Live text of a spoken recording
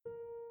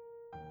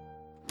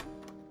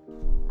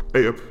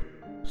Hey up.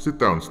 Sit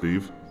down,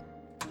 Steve.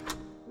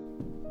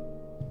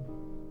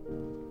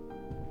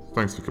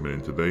 Thanks for coming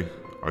in today.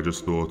 I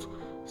just thought,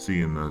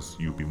 seeing as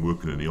you've been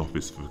working in the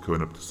office for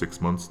coming up to 6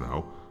 months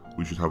now,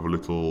 we should have a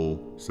little,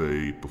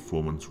 say,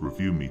 performance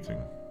review meeting.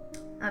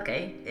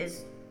 Okay,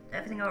 is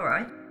everything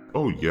alright?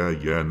 Oh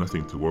yeah,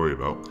 nothing to worry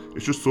about.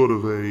 It's just sort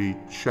of a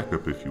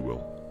checkup, if you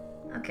will.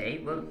 Okay,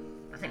 well,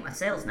 I think my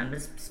sales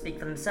numbers speak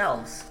for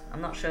themselves.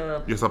 I'm not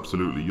sure... Yes,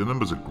 absolutely. Your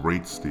numbers are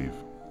great, Steve.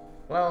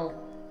 Well,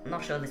 I'm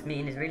not sure this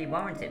meeting is really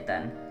warranted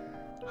then.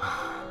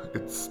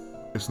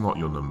 It's not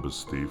your numbers,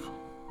 Steve.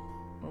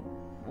 Well,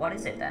 what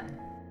is it then?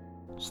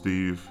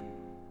 Steve,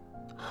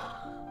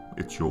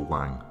 it's your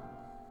wang.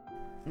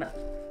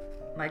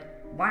 My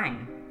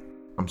wang?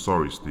 I'm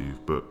sorry, Steve,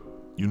 but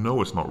you know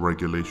it's not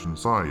regulation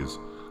size.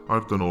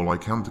 I've done all I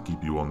can to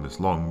keep you on this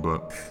long,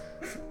 but...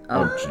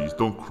 Oh, jeez,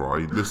 don't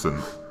cry.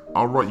 Listen,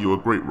 I'll write you a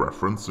great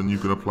reference and you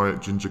can apply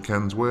at Ginger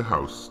Ken's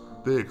warehouse.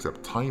 They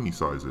accept tiny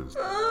sizes.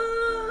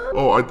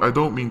 Oh, I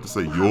don't mean to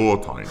say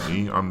you're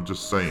tiny. I'm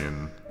just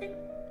saying...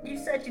 You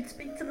said you'd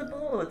speak to the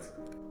board.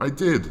 I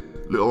did.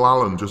 Little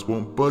Alan just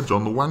won't budge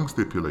on the wang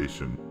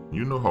stipulation.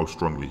 You know how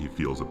strongly he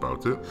feels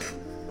about it.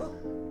 Well,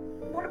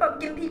 what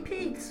about Gimpy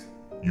Pete?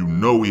 You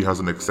know he has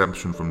an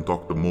exemption from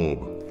Dr.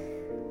 Morb.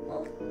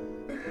 Well,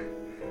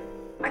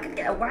 I could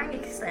get a wang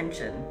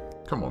extension.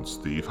 Come on,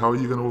 Steve, how are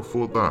you going to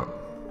afford that?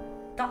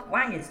 Doc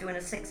Wang is doing a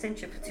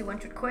 6-incher for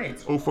 200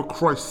 quid. Oh, for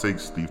Christ's sake,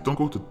 Steve, don't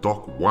go to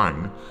Doc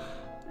Wang.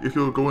 If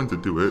you're going to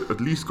do it,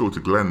 at least go to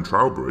Glenn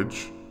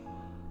Trowbridge.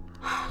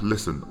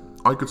 Listen,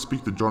 I could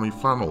speak to Johnny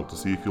Flannel to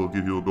see if he'll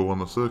give you a go on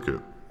the circuit.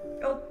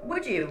 Oh,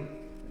 would you?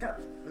 That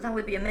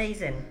would be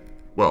amazing.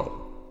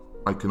 Well,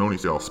 I can only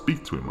say I'll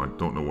speak to him. I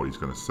don't know what he's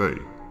going to say.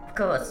 Of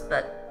course,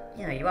 but,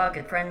 you are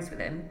good friends with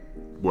him.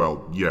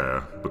 Well,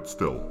 yeah, but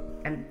still.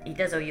 And he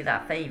does owe you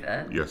that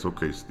favour. Yes,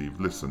 okay, Steve,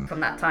 listen.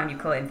 From that time you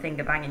caught him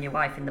finger banging your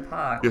wife in the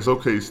park. Yes,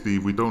 okay,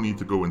 Steve, we don't need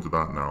to go into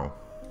that now.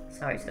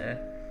 Sorry, sir.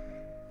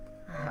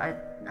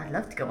 I'd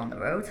love to go on the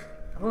road.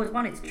 I've always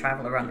wanted to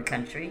travel around the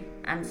country,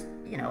 and,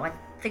 I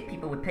think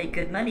people would pay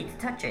good money to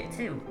touch it,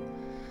 too.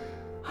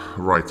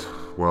 Right,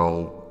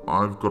 well,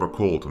 I've got a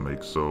call to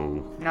make,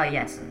 so... Oh,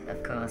 yes,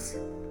 of course.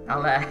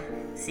 I'll,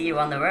 see you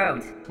on the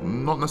road.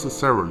 Not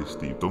necessarily,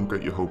 Steve, don't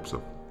get your hopes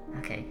up.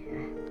 Okay,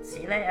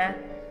 see you later.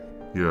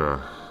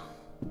 Yeah.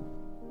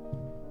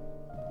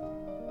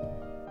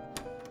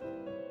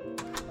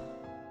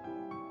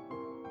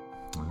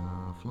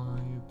 I'll fly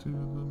you to the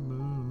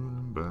moon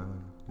and back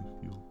if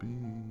you'll be.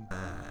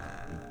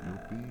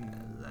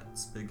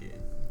 Let's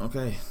begin.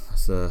 Okay,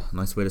 that's a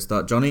nice way to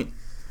start, Johnny.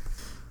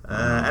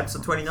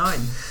 Episode 29.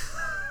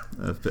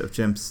 A bit of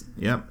chimps,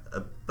 yep. A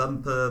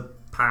bumper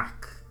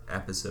pack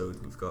episode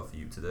we've got for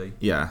you today.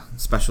 Yeah,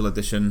 special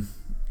edition,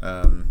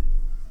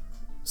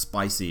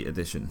 spicy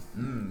edition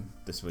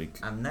this week.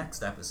 And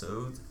next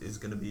episode is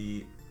going to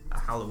be a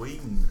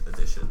Halloween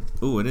edition.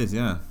 Oh, it is,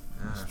 yeah.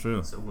 That's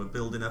true. So we're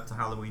building up to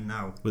Halloween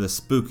now. With a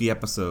spooky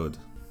episode.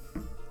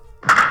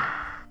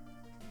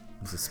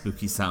 It's a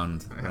spooky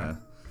sound.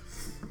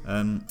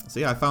 So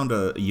yeah, I found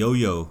a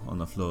yo-yo on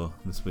the floor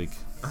this week.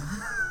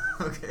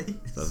 Okay.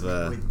 That's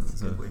a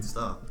good way to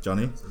start.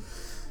 Johnny.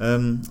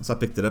 So I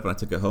picked it up and I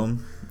took it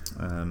home.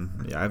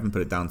 I haven't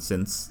put it down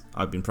since.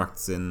 I've been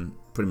practicing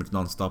pretty much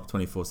non-stop,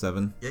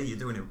 24/7. Yeah, you're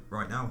doing it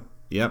right now.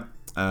 Yep.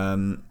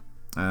 And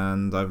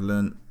I've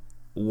learned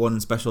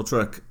one special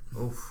trick.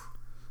 Oof.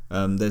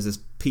 There's this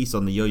piece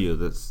on the yo-yo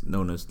that's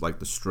known as like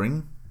the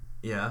string.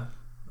 Yeah.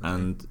 Okay.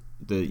 And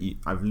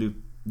I've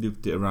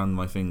looped it around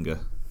my finger.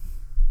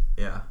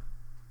 Yeah.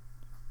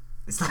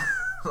 Is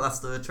that's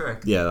the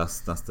trick? Yeah,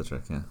 that's the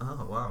trick, yeah.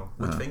 Oh, wow.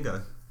 Which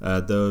finger?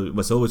 It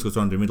always goes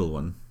around the middle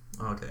one.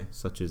 Oh, okay.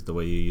 Such is the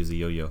way you use a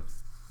yo-yo.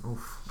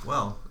 Oof.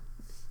 Well,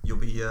 you'll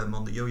be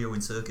on the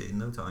yo-yoing circuit in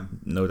no time.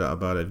 No doubt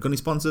about it. Got any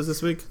sponsors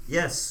this week?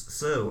 Yes,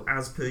 so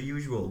as per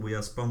usual, we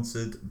are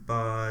sponsored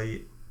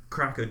by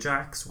Cracker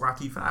Jack's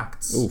Wacky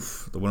Facts.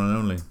 Oof, the one and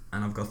only.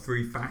 And I've got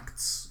 3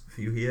 facts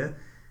for you here.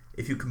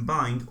 If you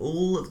combined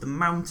all of the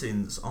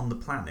mountains on the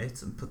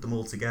planet and put them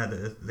all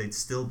together, they'd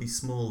still be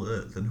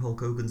smaller than Hulk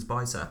Hogan's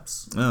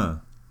biceps.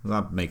 Oh,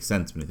 well, that makes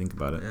sense when you think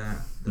about it.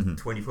 Yeah, the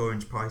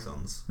 24-inch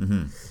pythons.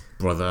 Mm-hmm.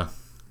 Brother.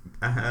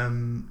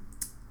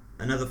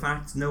 Another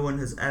fact, no one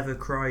has ever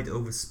cried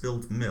over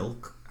spilt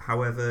milk.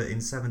 However, in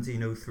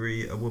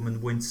 1703, a woman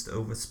winced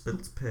over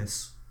spilt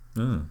piss.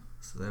 Oh.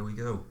 So there we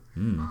go.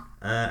 Mm.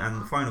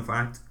 And the final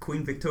fact,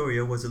 Queen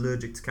Victoria was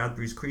allergic to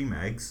Cadbury's cream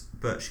eggs,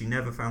 but she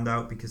never found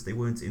out because they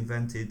weren't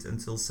invented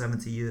until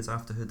 70 years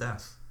after her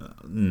death.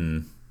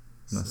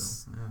 That's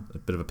So, yeah. a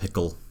bit of a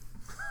pickle.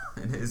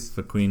 It is.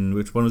 For Queen,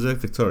 which one was it?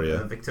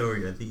 Victoria?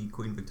 Victoria, the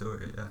Queen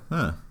Victoria, yeah.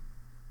 Ah,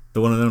 the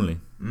one and only.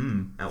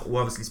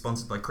 We're obviously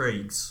sponsored by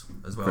Craig's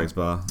as well. Craig's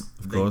Bar,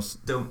 of course.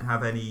 Don't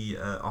have any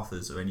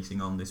offers or anything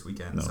on this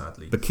weekend, No.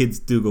 sadly. The kids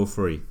do go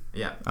free.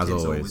 Yeah, as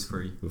kids always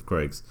free. with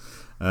Craig's.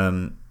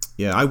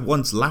 I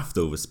once laughed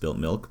over spilt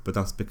milk, but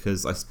that's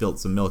because I spilt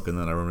some milk and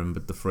then I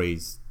remembered the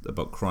phrase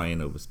about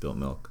crying over spilt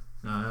milk.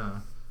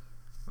 I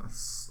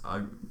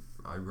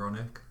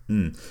ironic.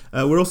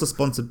 We're also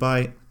sponsored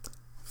by...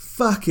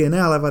 Fucking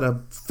hell, I've had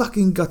a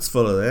fucking guts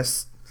full of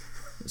this.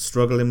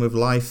 Struggling with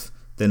life?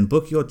 Then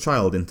book your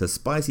child into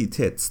Spicy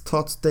Tits,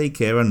 Tots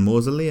Daycare and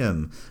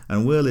Mausoleum,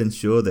 and we'll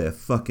ensure they're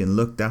fucking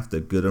looked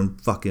after good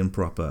and fucking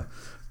proper.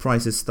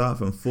 Prices start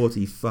from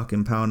 £40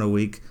 fucking pound a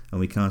week, and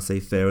we can't say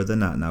fairer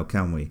than that now,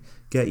 can we?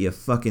 Get your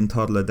fucking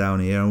toddler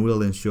down here and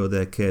we'll ensure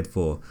they're cared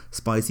for.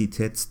 Spicy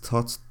Tits,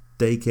 Tots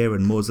Daycare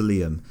and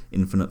Mausoleum.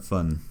 Infinite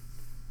fun.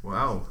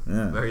 Wow.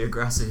 Yeah. Very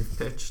aggressive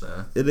pitch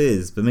there. It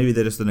is, but maybe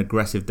they're just an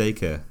aggressive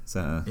daycare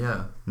centre.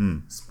 Yeah.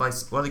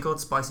 What are they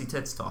called? Spicy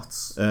Tits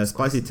Tots?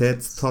 Spicy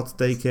Tits, Tots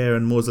Daycare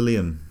and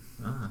Mausoleum.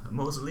 Ah, a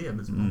mausoleum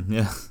as well.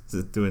 Yeah,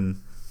 they're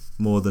doing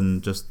more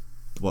than just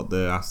what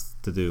they're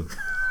asked to do.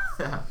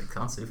 Yeah, I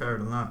can't say fairer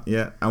than that.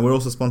 Yeah, and we're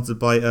also sponsored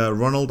by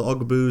Ronald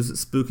Ogboo's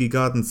Spooky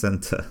Garden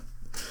Centre.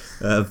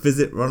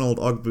 Visit Ronald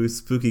Ogboo's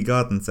Spooky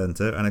Garden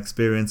Centre and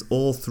experience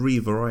all 3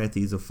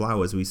 varieties of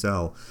flowers we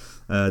sell.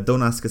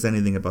 Don't ask us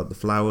anything about the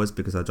flowers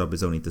because our job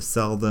is only to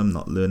sell them,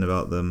 not learn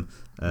about them.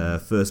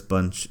 First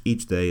bunch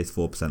each day is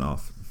 4%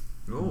 off.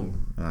 Oh.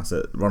 And that's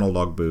at Ronald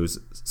Ogboo's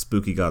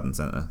Spooky Garden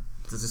Centre.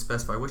 Does it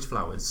specify which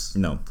flowers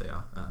No. they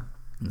are?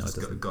 No, just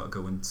it doesn't. got to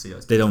go and see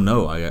us. They don't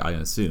know, I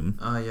assume.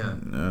 Yeah.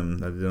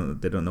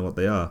 They don't know what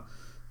they are.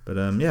 But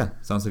yeah,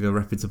 sounds like a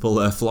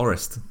reputable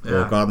florist or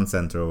Yeah. garden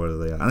centre or whatever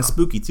they are. And it's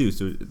spooky too,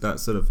 so that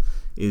sort of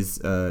is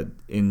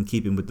in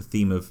keeping with the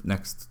theme of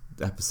next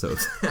episode.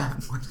 Yeah,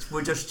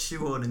 we're just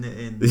shoehorning it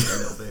in a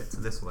little bit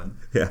to this one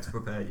Yeah. to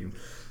prepare you.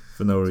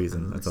 For no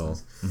reason at all.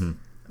 And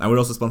we're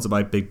also sponsored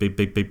by Big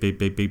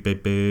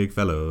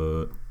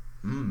Fellow.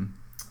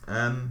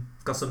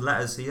 Got some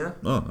letters here.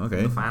 Oh,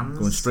 okay. From the fans.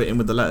 Going straight in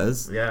with the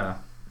letters. Yeah.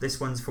 This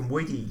one's from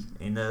Wiggy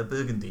in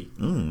Burgundy.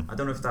 I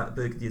don't know if that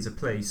Burgundy is a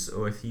place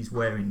or if he's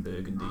wearing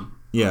Burgundy.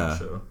 Yeah. I'm not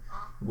sure.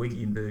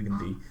 Wiggy in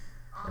Burgundy.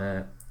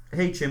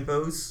 Hey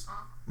Chimpos,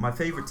 my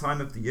favourite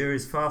time of the year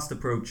is fast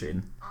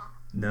approaching.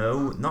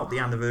 No, not the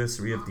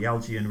anniversary of the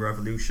Algerian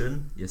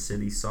Revolution, you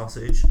silly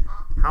sausage.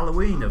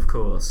 Halloween, of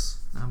course.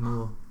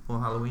 More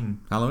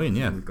Halloween. Halloween,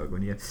 yeah. We've got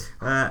one here.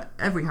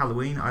 Every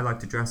Halloween, I like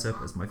to dress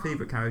up as my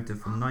favourite character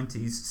from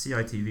 90s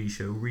CITV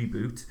show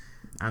Reboot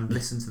and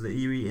listen to the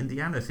eerie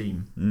Indiana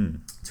theme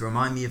to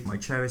remind me of my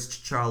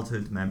cherished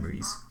childhood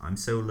memories. I'm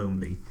so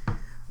lonely.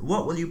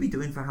 What will you be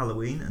doing for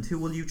Halloween, and who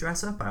will you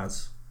dress up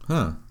as?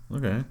 Huh.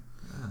 Okay.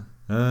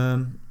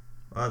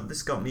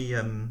 This got me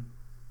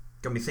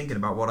thinking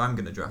about what I'm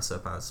going to dress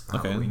up as for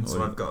Halloween.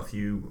 So I've got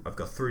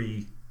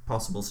 3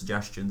 possible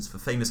suggestions for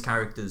famous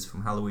characters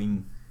from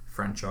Halloween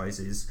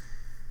franchises.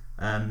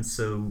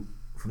 So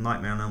from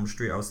Nightmare on Elm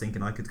Street, I was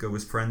thinking I could go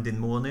as Friend in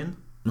Morning.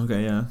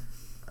 Okay, yeah.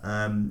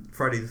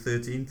 Friday the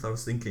 13th, I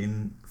was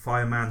thinking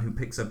Fireman who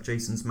picks up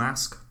Jason's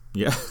mask.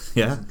 Yeah,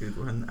 yeah. That's a good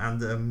one.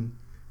 And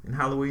in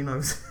Halloween, I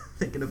was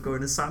thinking of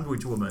going as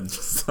Sandwich Woman.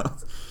 Is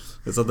that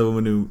the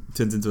woman who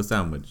turns into a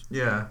sandwich?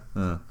 Yeah.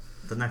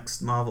 The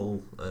next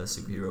Marvel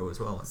superhero as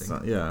well, I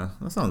think. Yeah,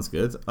 that sounds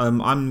good.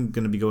 I'm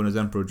going to be going as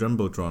Emperor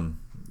Jumbotron.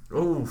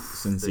 Oh,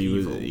 since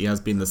he has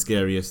been the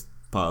scariest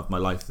part of my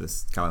life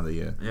this calendar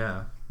year.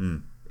 Yeah.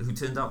 Who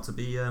turned out to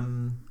be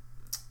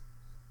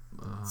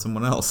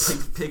someone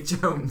else. Pig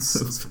Jones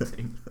or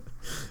something.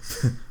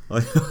 I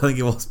think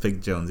it was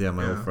Pig Jones. Yeah,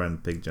 my old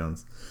friend Pig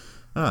Jones.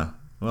 Well,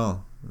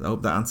 I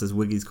hope that answers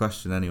Wiggy's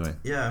question anyway.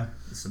 Yeah,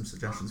 there's some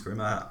suggestions for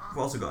him. I've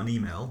also got an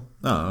email.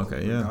 Oh,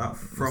 okay, yeah.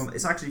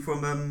 It's actually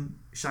from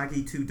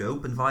Shaggy 2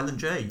 Dope and Violent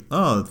J.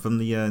 Oh, from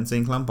the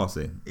Insane Clown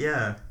Posse.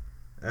 Yeah.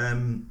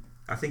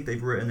 I think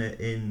they've written it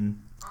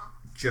in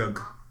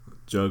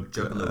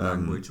Juggalo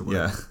language or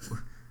whatever.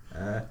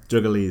 Yeah.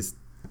 Juggalese.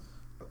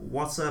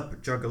 What's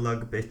up,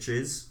 Juggalug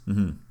bitches?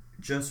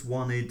 Just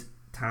wanted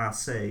to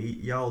say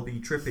y'all be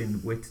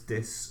tripping with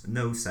this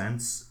no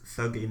sense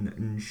thugging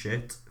and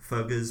shit.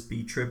 Thuggers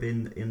be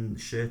tripping in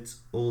shit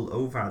all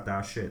over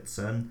that shit,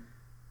 son.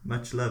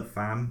 Much love,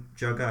 fam.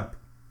 Jug up.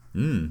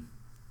 And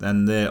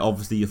they're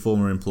obviously your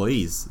former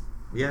employees.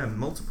 Yeah,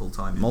 multiple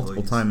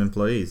time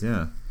employees,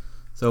 yeah.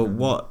 So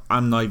what?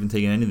 I'm not even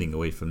taking anything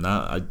away from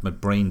that. My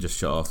brain just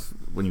shut off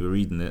when you were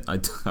reading it. I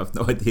have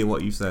no idea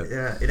what you said.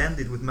 Yeah, it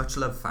ended with much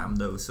love, fam,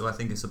 though, so I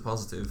think it's a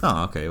positive.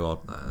 Oh, okay.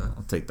 Well,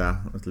 I'll take that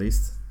at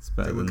least. It's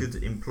better they were than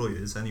good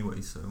employers anyway,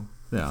 so.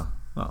 Yeah.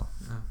 Well,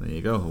 there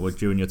you go. Or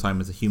during your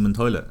time as a human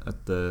toilet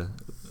at the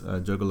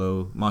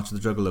Juggalo March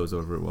of the Juggalos, or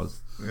whatever it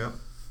was. Yeah.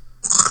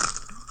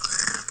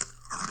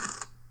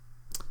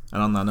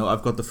 And on that note,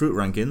 I've got the fruit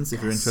rankings.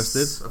 If you're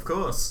interested, of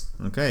course.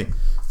 Okay.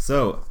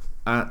 So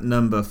at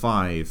number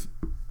 5,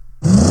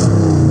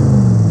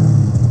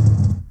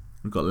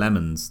 we've got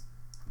lemons.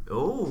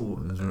 Oh,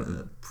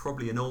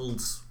 probably an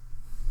old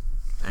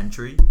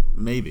entry.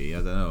 Maybe, I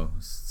don't know.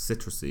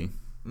 Citrusy.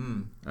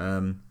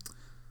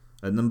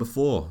 At number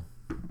 4,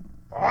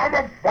 I'm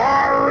a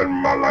fire in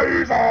my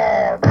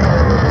laser.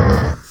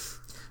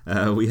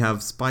 we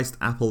have spiced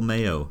apple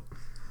mayo.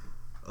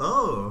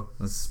 Oh,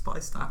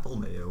 spiced apple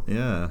mayo.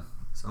 Yeah.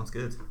 Sounds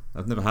good.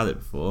 I've never had it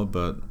before,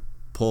 but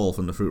Paul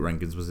from the Fruit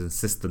Rankings was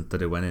insistent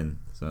that it went in.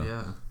 So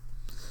yeah.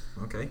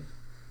 Okay.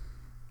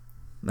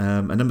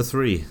 And number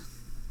 3.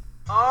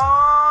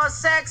 Oh,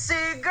 sexy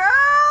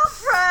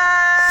girlfriend!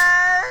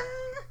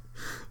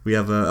 We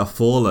have a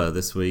faller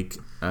this week.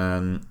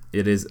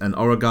 It is an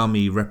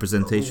origami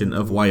representation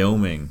of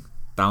Wyoming,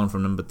 down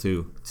from number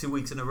 2. 2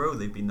 weeks in a row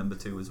they've been number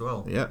 2 as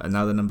well. Yeah, and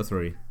now they're number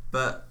 3.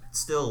 But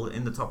still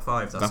in the top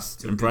 5. That's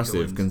two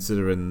impressive good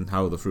considering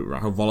how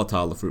how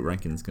volatile the fruit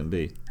rankings can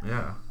be.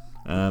 Yeah.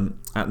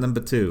 At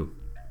number 2,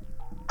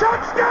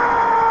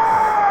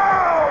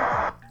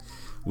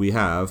 we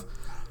have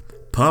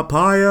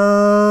papaya.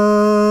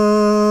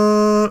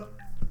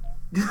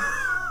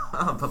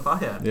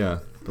 Papaya. Yeah,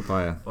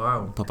 papaya.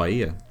 Wow.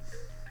 Papaya.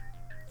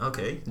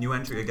 Okay, new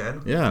entry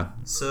again. Yeah.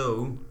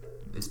 So,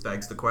 this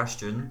begs the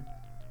question.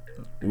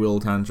 Will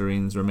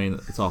tangerines remain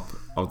at the top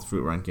of the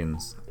fruit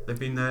rankings? They've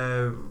been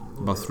there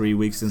About 3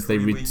 weeks since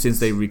since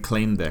they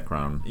reclaimed their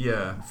crown.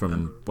 Yeah.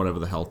 From whatever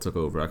the hell took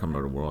over. I can't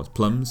remember what it was.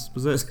 Plums,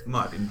 was it?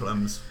 Might have been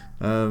plums.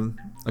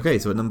 Okay,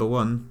 so at number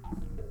 1,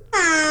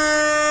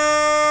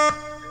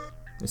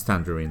 it's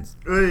tangerines.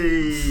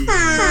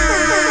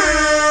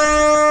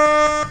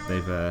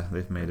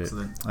 They've made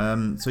Excellent.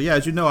 it. So yeah,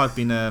 as you know, I've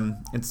been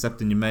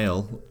intercepting your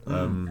mail.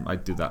 I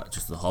do that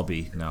just as a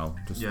hobby now,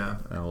 just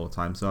all the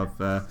time. So I've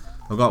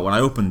got one. I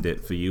opened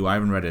it for you. I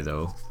haven't read it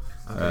though.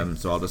 Okay.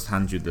 So I'll just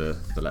hand you the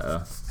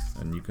letter,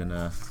 and you can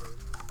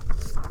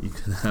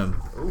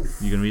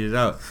read it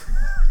out.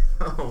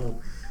 Oh.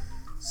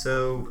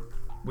 So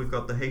we've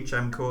got the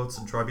HM Courts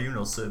and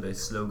Tribunal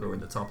Service logo in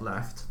the top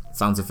left.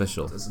 Sounds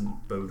official.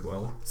 Doesn't bode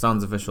well.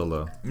 Sounds official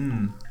though.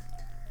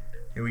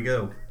 Here we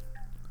go.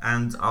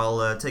 And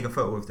I'll take a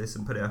photo of this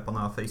and put it up on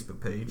our Facebook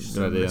page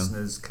so Good idea.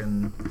 listeners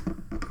can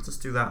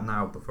just do that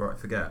now before I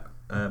forget.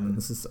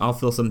 I'll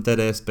fill some dead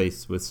air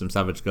space with some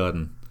Savage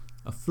Garden.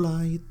 I'll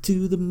fly you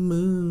to the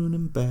moon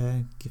and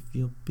back if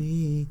you'll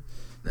be.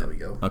 There we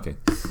go. Okay.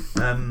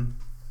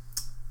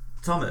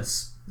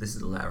 Thomas, this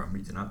is the letter I'm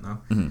reading out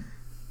now.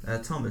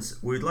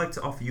 Thomas, we'd like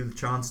to offer you the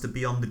chance to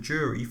be on the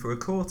jury for a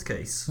court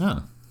case.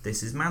 Ah,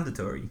 This is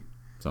mandatory.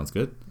 sounds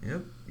good.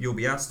 Yep. You'll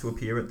be asked to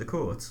appear at the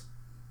court.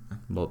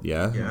 Well,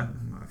 yeah. Yeah,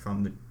 I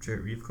found the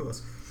jury, of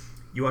course.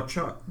 You are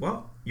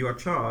You are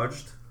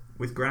charged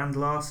with grand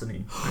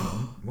larceny. Hang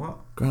on. What?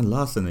 Grand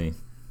larceny.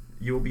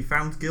 You will be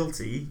found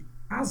guilty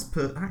as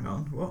per. Hang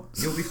on. What?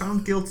 You'll be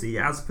found guilty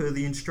as per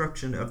the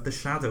instruction of the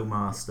Shadow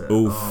Master.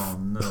 Oof. Oh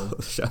no.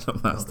 Shadow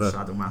Not Master. the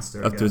Shadow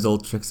Master. Up to his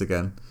old tricks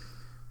again.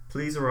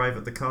 Please arrive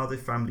at the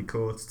Cardiff Family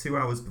Court 2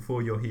 hours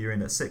before your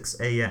hearing at 6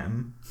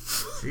 a.m.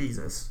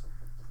 Jesus.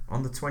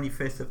 On the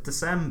 25th of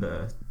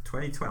December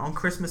 2020, on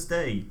Christmas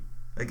Day.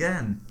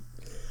 Again.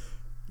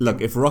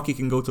 Look, if Rocky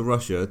can go to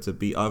Russia to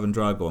beat Ivan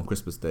Drago on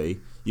Christmas Day,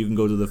 you can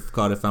go to the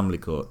Cardiff Family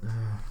Court.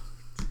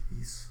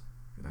 Jeez.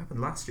 It happened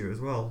last year as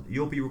well.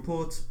 You'll be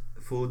report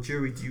for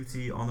jury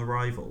duty on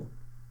arrival.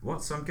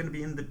 What? So I am going to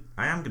be in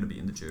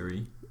the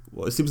jury.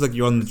 Well, it seems like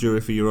you're on the jury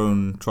for your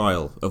own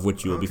trial, of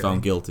which you will be Okay.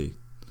 found guilty.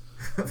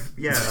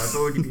 Yeah, I've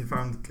already been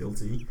found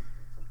guilty.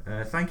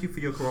 Thank you for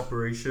your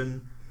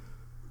cooperation.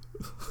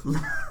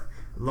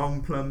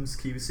 Long Plums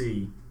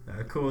QC,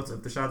 Court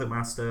of the Shadow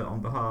Master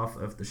on behalf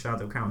of the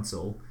Shadow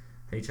Council,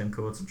 HM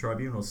Courts and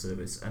Tribunal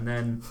Service. And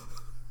then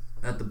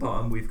at the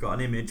bottom we've got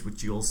an image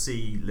which you'll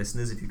see,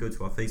 listeners, if you go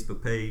to our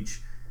Facebook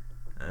page,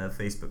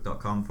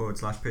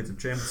 facebook.com/Pits of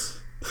Chimps.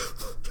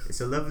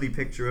 It's a lovely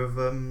picture of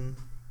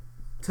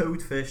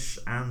Toadfish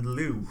and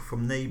Lou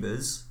from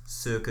Neighbours,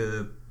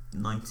 circa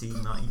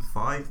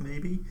 1995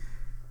 maybe.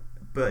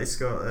 But it's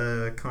got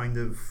a kind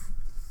of...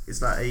 Is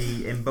that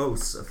a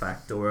emboss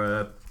effect or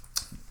a...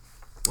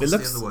 It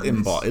looks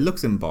embossed. It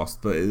looks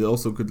embossed, but it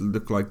also could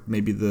look like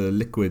maybe the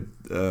liquid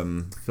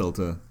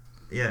filter.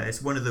 Yeah,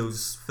 it's one of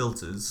those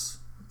filters.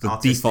 The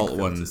artistic default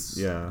filters. ones,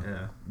 yeah.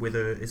 Yeah,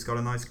 it's got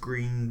a nice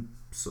green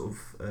sort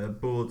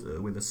of border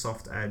with a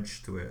soft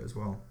edge to it as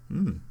well,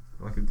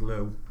 like a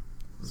glow.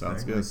 It's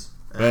Sounds very good.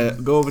 nice.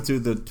 Go over to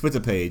the Twitter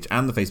page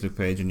and the Facebook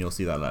page, and you'll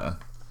see that letter.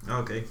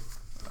 Okay.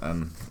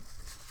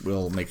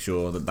 We'll make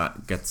sure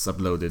that gets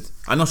uploaded.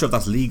 I'm not sure if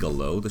that's legal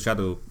though. The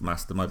Shadow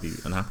Master might be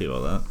unhappy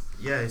about that.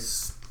 Yeah,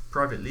 it's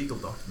private legal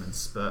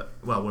documents, but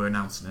well, we're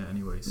announcing it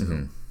anyway.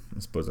 So. I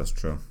suppose that's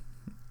true.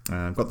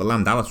 I've got the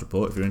Lamb Dallas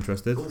report if you're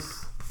interested.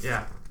 Oof.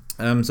 Yeah.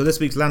 So this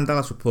week's Lamb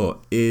Dallas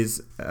report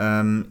is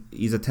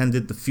he's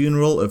attended the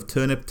funeral of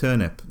Turnip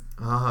Turnip.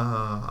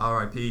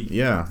 R.I.P.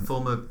 Yeah.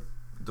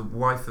 The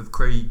wife of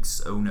Craig's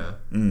owner.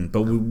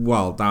 But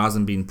that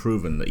hasn't been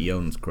proven that he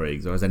owns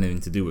Craig's or has anything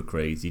to do with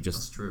Craig's. He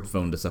just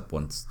phoned us up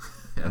once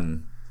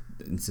and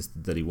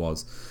insisted that he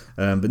was.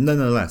 But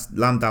nonetheless,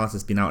 Lamb Dallas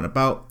has been out and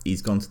about.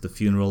 He's gone to the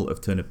funeral of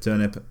Turnip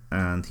Turnip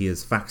and he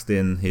has faxed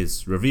in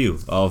his review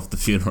of the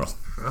funeral.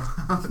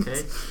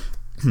 Okay.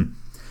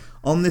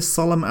 On this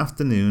solemn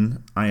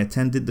afternoon, I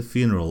attended the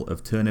funeral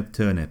of Turnip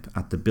Turnip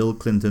at the Bill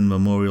Clinton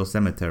Memorial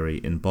Cemetery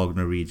in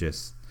Bognor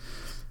Regis.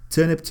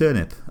 Turnip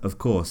Turnip, of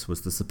course,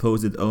 was the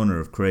supposed owner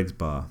of Craig's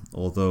Bar,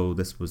 although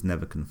this was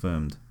never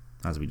confirmed,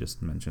 as we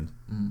just mentioned.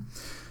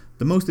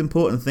 The most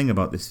important thing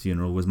about this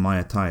funeral was my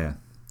attire.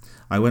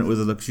 I went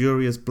with a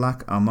luxurious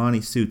black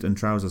Armani suit and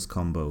trousers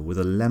combo with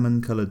a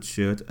lemon-coloured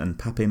shirt and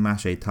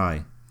papier-mâché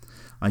tie.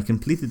 I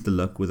completed the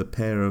look with a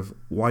pair of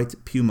white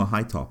Puma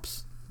high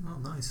tops. Oh,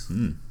 nice.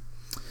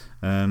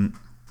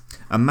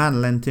 A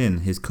man leant in,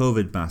 his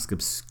COVID mask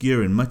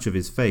obscuring much of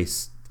his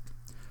face.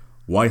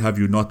 Why have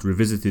you not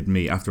revisited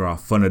me after our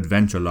fun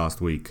adventure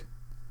last week?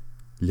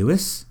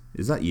 Lewis,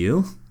 is that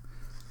you?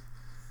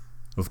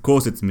 Of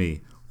course it's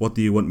me. What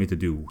do you want me to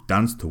do?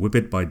 Dance to Whip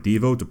It by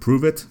Devo to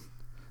prove it?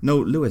 No,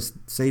 Lewis,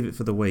 save it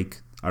for the wake,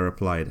 I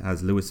replied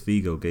as Louis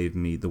Figo gave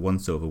me the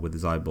once-over with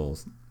his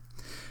eyeballs.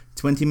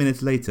 20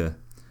 minutes later,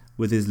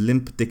 with his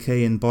limp,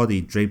 decaying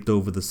body draped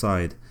over the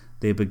side,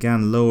 they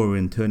began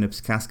lowering Turnip's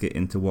casket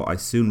into what I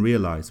soon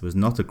realised was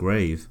not a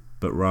grave,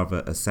 but rather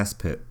a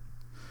cesspit.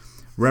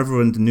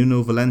 Reverend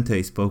Nuno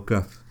Valente spoke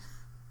up.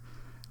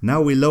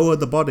 Now we lower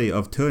the body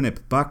of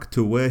Turnip back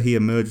to where he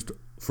emerged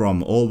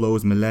from all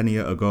those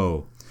millennia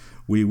ago.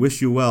 We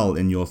wish you well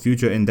in your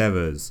future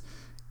endeavours,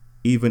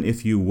 even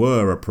if you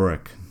were a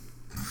prick.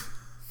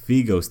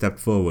 Figo stepped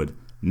forward.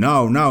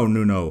 Now,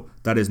 Nuno,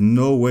 that is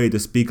no way to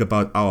speak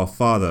about our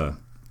father.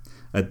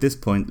 At this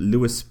point,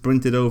 Lewis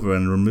sprinted over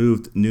and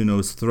removed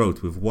Nuno's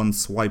throat with one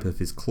swipe of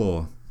his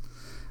claw.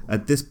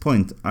 At this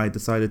point, I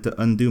decided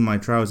to undo my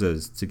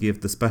trousers to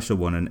give the special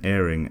one an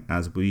airing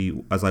as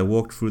I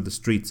walked through the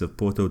streets of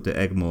Porto de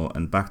Egmore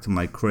and back to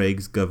my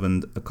Craig's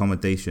governed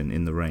accommodation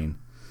in the rain.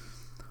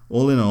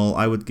 All in all,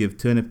 I would give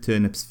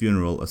Turnip's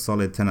funeral a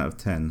solid 10 out of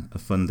 10, a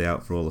fun day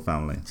out for all the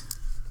family.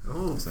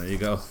 Oh, So there you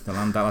go, the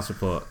Land Dallas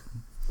report.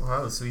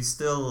 wow. So he's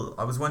still...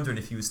 I was wondering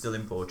if he was still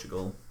in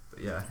Portugal.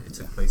 But yeah, it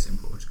took place in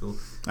Portugal.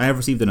 I have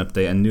received an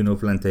update and Nuno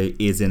Valente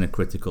is in a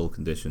critical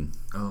condition.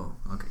 Oh,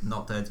 okay.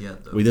 Not dead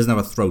yet, though. Well, he doesn't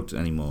have a throat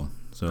anymore,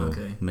 so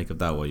Okay. make of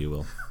that what you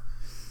will.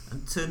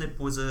 And Turnip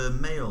was a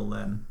male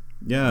then?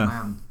 Yeah,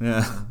 Man.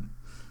 yeah,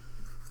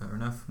 Fair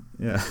enough.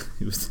 yeah.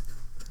 He was.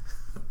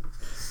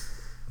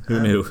 Who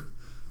knew?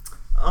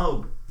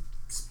 Oh,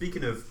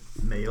 speaking of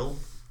male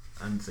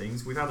and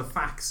things, we've had a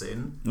fax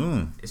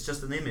in. It's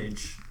just an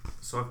image,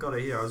 so I've got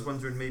it here. I was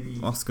wondering maybe...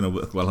 That's going to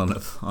work well on a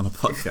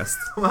podcast.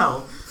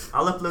 Well,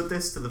 I'll upload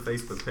this to the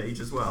Facebook page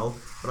as well,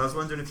 but I was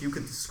wondering if you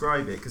could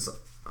describe it, because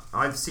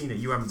I've seen it,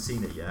 you haven't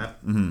seen it yet,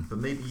 but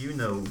maybe you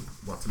know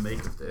what to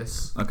make of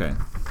this. Okay.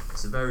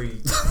 It's a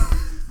very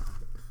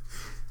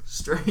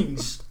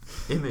strange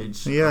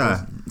image.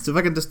 Yeah. So if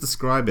I can just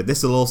describe it,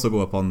 this will also go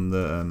up on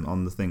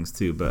the things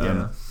too, but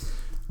Yeah.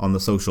 on the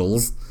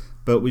socials.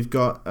 But we've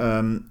got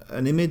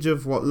an image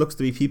of what looks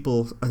to be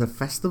people at a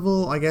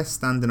festival, I guess,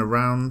 standing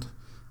around,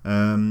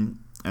 and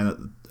at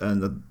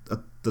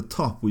the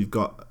top we've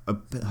got a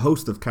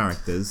host of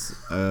characters,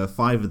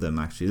 5 of them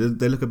actually.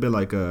 They look a bit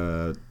like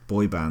a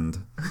boy band.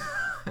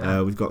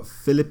 We've got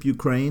Philip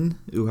Ukraine,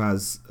 who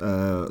has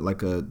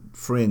like a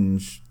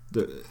fringe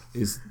that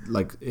is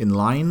like in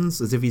lines,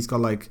 as if he's got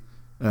like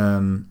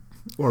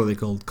what are they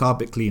called?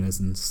 Carpet cleaners,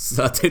 and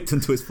taped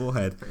into his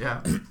forehead.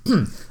 Yeah.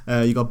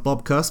 You got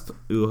Bob Cusp,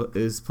 who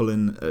is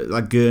pulling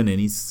like gurning.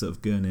 He's sort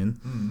of gurning.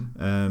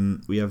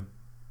 We have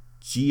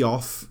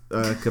Geoff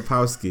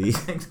Kapowski. I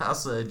think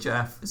that's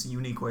Jeff. It's a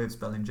unique way of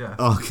spelling Jeff.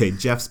 Okay,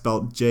 Jeff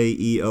spelled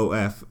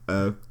Jeof.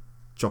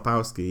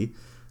 Chopowski,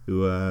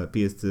 who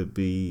appears to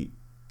be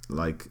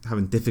like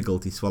having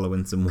difficulty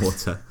swallowing some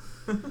water.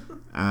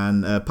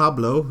 And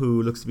Pablo,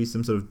 who looks to be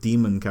some sort of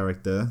demon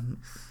character.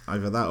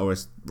 Either that or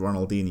it's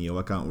Ronaldinho.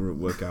 I can't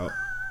work out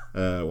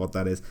what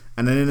that is.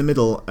 And then in the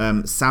middle,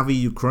 Savvy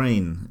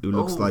Ukraine, who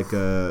looks like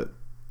a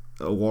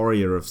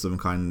warrior of some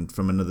kind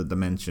from another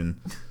dimension.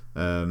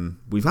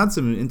 We've had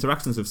some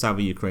interactions with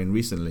Savvy Ukraine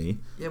recently.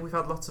 Yeah, we've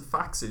had lots of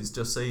faxes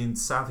just saying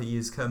Savvy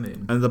is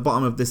coming. And at the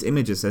bottom of this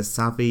image it says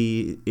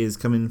Savvy is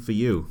coming for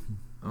you.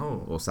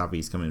 Oh. Or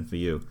Savvy's coming for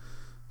you.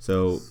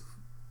 So,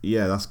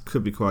 yeah, that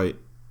could be quite...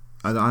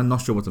 I'm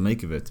not sure what to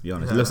make of it, to be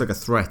honest. Yeah. It looks like a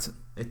threat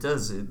It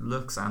does. It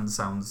looks and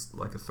sounds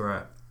like a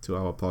threat. to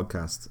our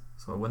podcast.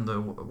 So I wonder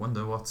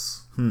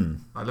what's...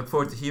 I look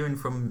forward to hearing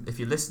from... If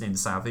you're listening,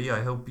 Savvy,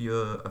 I hope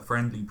you're a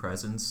friendly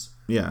presence.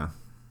 Yeah.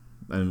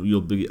 And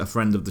you'll be a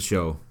friend of the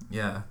show.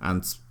 Yeah.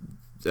 And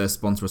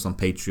sponsor us on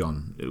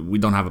Patreon. We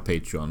don't have a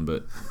Patreon,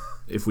 but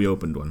if we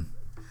opened one.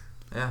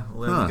 Yeah,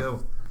 well, there we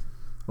go.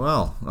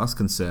 Well, that's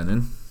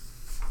concerning.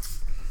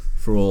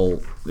 For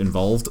all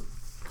involved.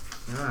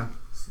 Yeah.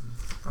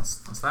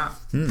 That's that.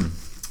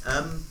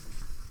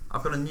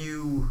 I've got a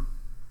new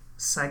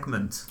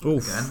segment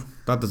Oof, again.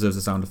 that deserves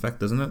a sound effect,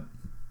 doesn't it?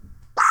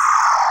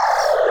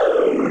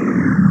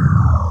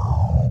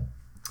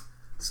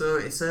 So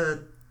it's a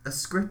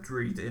script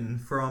reading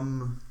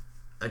from,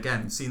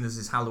 again, seeing as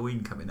it's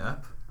Halloween coming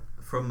up,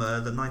 from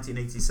the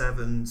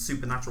 1987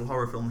 supernatural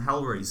horror film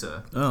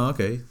Hellraiser. Oh,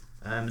 okay.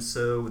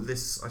 So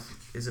this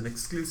is an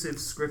exclusive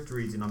script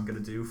reading I'm going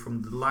to do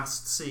from the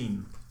last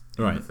scene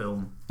in Right. the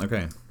film.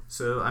 Okay.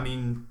 So, I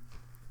mean,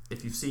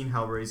 if you've seen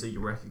Hellraiser,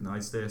 you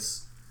recognise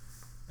this.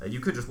 You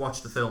could just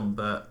watch the film,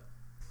 but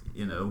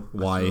You know,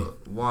 Why?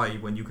 Why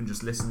when you can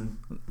just listen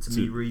to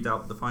me read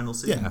out the final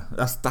scene? Yeah,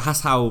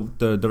 that's how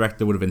the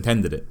director would have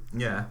intended it.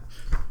 Yeah.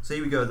 So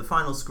here we go. The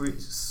final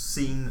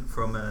scene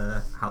from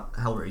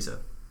Hellraiser.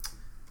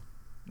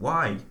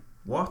 Why?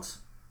 What?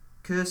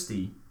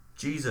 Kirsty?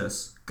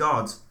 Jesus?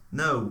 God?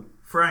 No.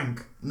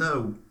 Frank?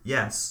 No.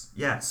 Yes.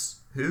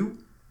 Yes. Who?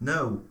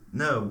 No.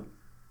 No.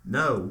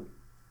 No.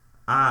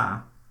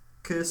 Ah.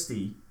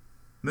 Kirsty.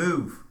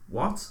 Move.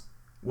 What?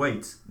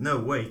 Wait. No.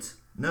 Wait.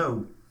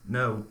 No.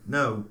 No.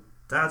 No.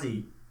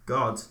 Daddy.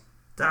 God.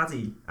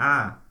 Daddy.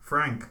 Ah.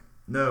 Frank.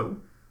 No.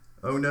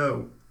 Oh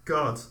no.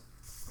 God.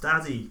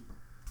 Daddy.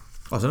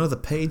 Oh, there's another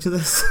page of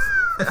this.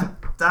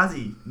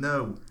 Daddy.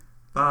 No.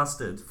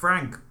 Bastard.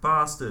 Frank.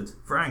 Bastard.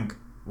 Frank.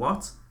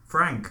 What?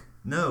 Frank.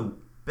 No.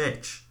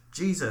 Bitch.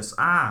 Jesus.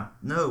 Ah.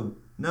 No.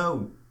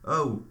 No.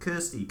 Oh.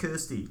 Kirsty.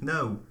 Kirsty.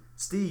 No.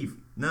 Steve.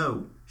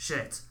 No.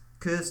 Shit.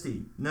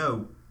 Kirsty.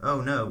 No.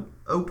 Oh no.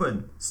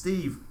 Open.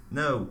 Steve.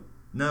 No.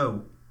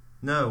 No.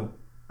 No.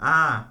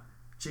 Ah.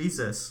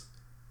 Jesus.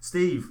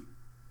 Steve.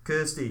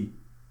 Kirsty.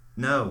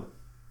 No.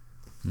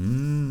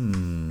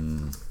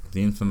 The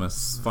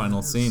infamous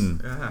final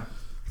scene Yeah.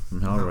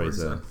 from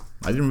Hellraiser.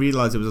 I didn't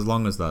realise it was as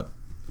long as that.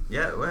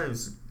 Yeah, well, it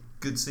was a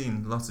good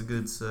scene. Lots of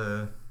good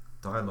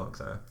dialogue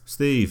there.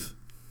 Steve.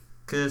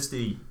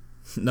 Kirsty.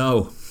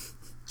 No.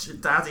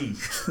 Daddy.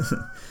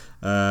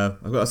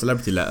 I've got a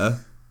celebrity letter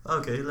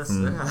Okay, let's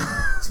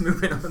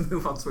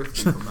move on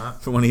swiftly from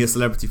that. from one of your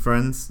celebrity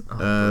friends.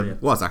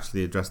 Brilliant. Well, it's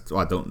actually addressed to,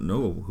 I don't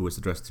know who it's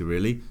addressed to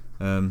really.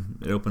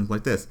 It opens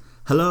like this.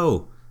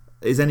 Hello,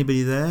 is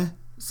anybody there?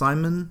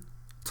 Simon?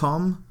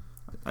 Tom?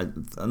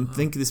 I'm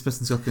thinking this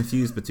person's got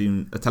confused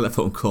between a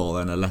telephone call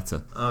and a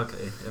letter.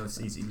 Okay, it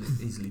was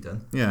easily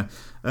done. Yeah.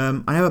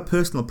 I have a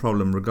personal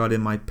problem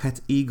regarding my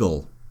pet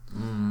eagle.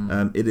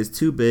 It is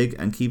too big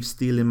and keeps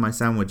stealing my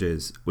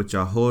sandwiches, which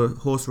are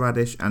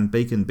horseradish and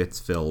bacon bits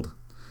filled.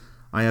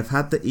 I have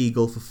had the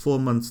eagle for 4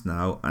 months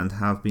now and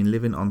have been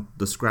living on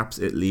the scraps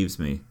it leaves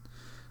me.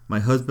 My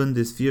husband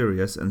is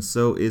furious and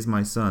so is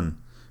my son,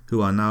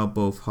 who are now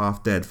both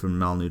half dead from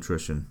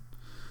malnutrition.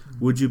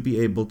 Would you be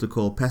able to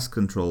call pest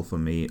control for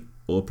me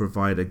or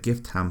provide a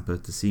gift hamper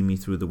to see me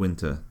through the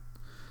winter?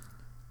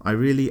 I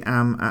really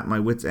am at my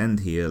wit's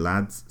end here,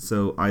 lads,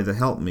 so either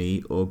help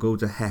me or go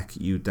to heck,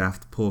 you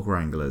daft pork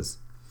wranglers.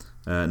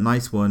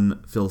 Nice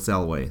one, Phil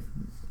Selway.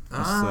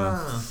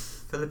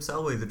 Philip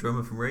Selway, the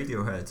drummer from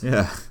Radiohead.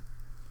 Yeah.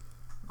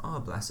 Oh,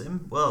 bless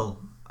him.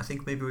 Well, I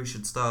think maybe we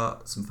should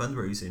start some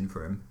fundraising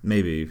for him.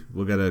 Maybe.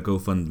 We'll get a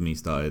GoFundMe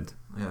started.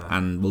 Yeah.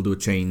 And we'll do a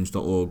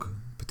change.org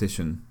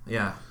petition.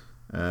 Yeah.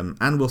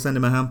 And we'll send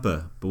him a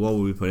hamper. But what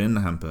will we put in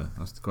the hamper?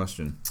 That's the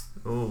question.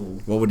 Oh.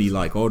 What would he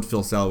like? What would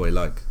Phil Selway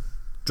like?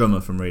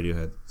 Drummer from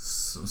Radiohead.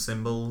 Some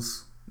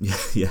symbols.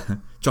 Yeah.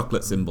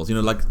 Chocolate symbols. You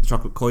know, like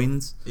chocolate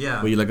coins?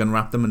 Yeah. Where you like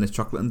unwrap them and there's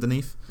chocolate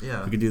underneath?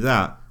 Yeah. We could do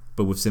that,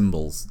 but with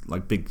symbols.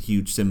 Like big,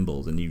 huge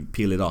symbols. And you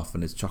peel it off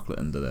and there's chocolate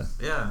under there.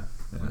 Yeah.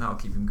 And that'll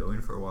keep him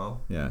going for a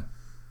while. Yeah.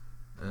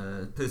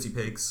 Percy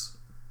Pigs.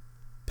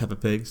 Peppa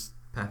Pigs.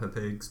 Peppa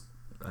Pigs.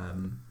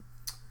 Some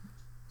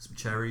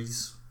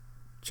cherries.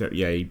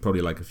 Yeah, you'd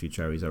probably like a few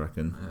cherries, I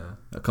reckon.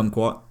 Yeah. A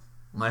kumquat.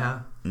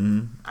 Yeah.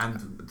 And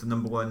the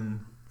number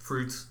one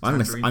fruit. I'm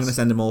gonna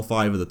send him all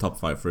 5 of the top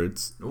 5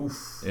 fruits.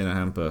 Oof. In a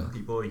hamper.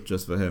 Lucky boy.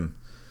 Just for him.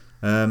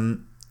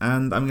 And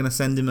I'm gonna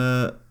send him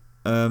a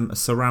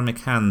ceramic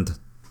hand.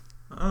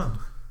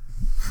 Oh.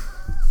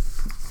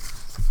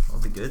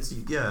 That'll be good.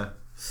 Yeah.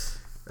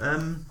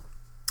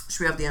 Should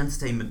we have the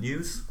entertainment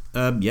news?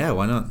 Yeah,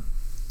 why not?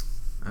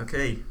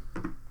 Okay.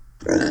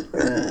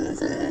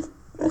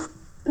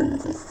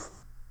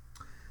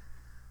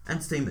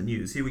 Entertainment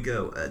news, here we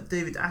go.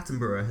 David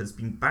Attenborough has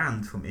been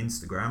banned from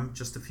Instagram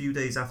just a few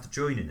days after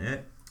joining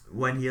it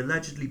when he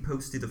allegedly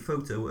posted a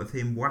photo of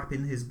him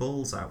whapping his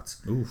balls out.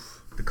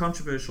 Oof. The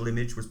controversial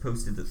image was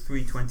posted at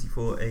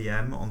 3:24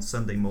 a.m. on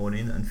Sunday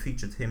morning and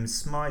featured him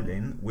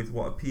smiling with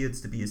what appeared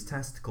to be his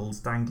testicles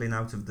dangling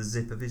out of the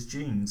zip of his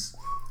jeans.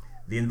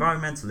 The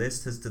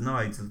environmentalist has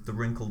denied that the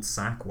wrinkled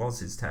sack was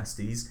his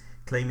testes,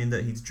 claiming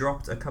that he'd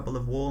dropped a couple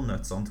of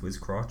walnuts onto his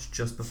crotch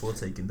just before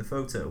taking the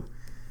photo.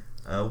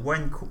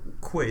 When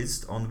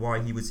quizzed on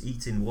why he was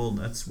eating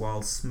walnuts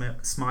while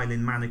smiling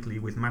manically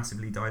with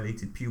massively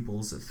dilated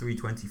pupils at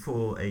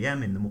 3:24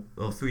 a.m.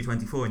 or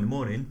 3:24 in the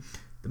morning,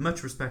 the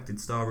much-respected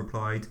star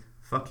replied,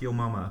 "Fuck your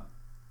mama."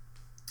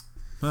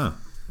 Huh.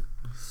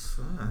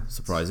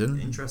 Surprising.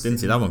 Interesting.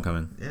 Didn't see that one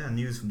coming. Yeah,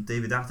 news from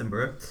David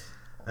Attenborough.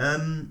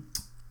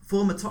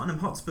 Former Tottenham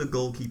Hotspur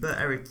goalkeeper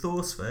Eric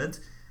Thorsford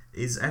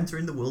is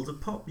entering the world of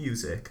pop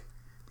music.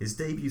 His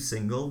debut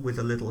single, With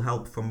a Little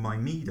Help from My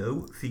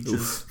Mido,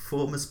 features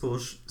former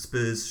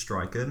Spurs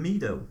striker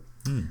Mido.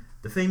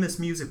 The famous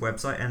music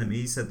website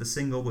Enemy said the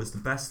single was the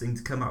best thing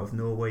to come out of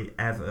Norway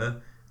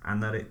ever,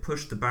 and that it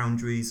pushed the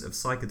boundaries of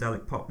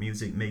psychedelic pop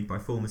music made by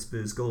former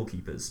Spurs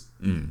goalkeepers.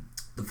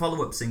 The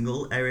follow-up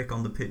single, Eric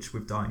on the Pitch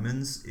with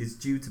Diamonds, is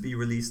due to be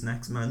released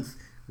next month,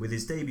 with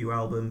his debut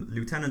album,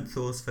 Lieutenant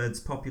Thorsford's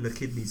popular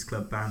Kidneys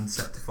Club band,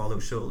 set to follow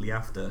shortly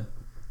after.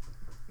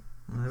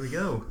 There we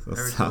go.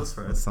 Eric That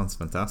Gilsford. sounds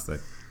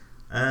fantastic.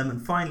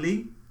 And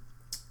finally,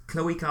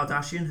 Khloe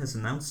Kardashian has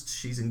announced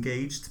she's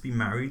engaged to be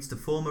married to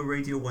former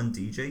Radio 1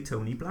 DJ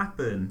Tony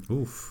Blackburn.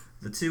 Oof.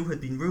 The two had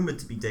been rumoured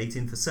to be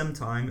dating for some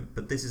time,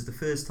 but this is the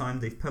first time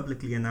they've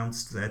publicly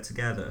announced they're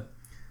together.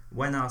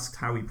 When asked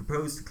how he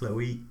proposed to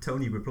Khloe,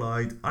 Tony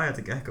replied, "I had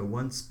a gecko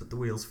once, but the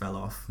wheels fell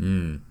off."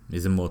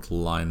 His immortal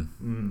line.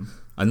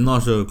 I'm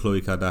not sure who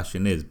Khloe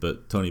Kardashian is,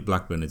 but Tony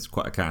Blackburn is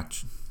quite a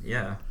catch.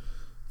 Yeah.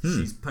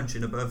 She's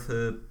punching above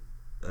her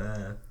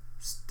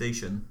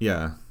station.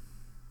 Yeah.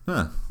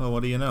 Huh. Well,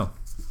 what do you know?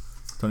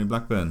 Tony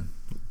Blackburn.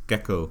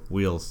 Gecko.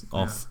 Wheels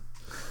off.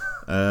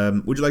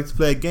 Would you like to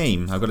play a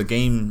game? I've got a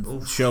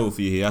game show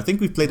for you here. I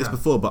think we've played this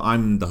before, but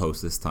I'm the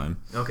host this time.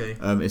 Okay.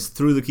 It's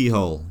Through the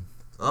Keyhole.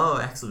 Oh,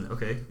 excellent.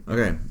 Okay.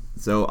 Okay.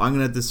 So I'm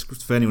going to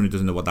describe, for anyone who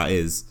doesn't know what that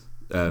is,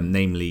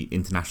 namely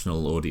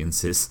international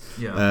audiences.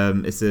 Yeah.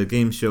 It's a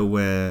game show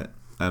where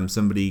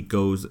somebody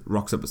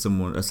rocks up at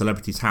a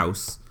celebrity's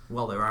house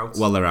While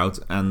they're out,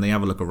 and they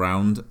have a look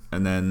around,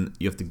 and then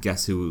you have to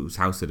guess whose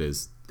house it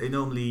is. They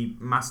normally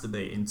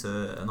masturbate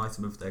into an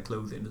item of their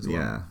clothing as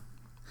well.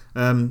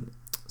 Yeah.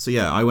 So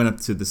yeah, I went up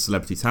to the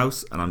celebrity's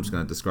house, and I'm just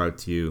going to describe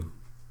to you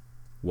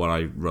what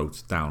I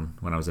wrote down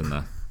when I was in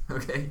there.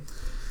 Okay.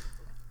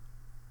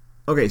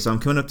 Okay, so I'm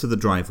coming up to the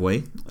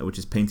driveway, which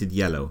is painted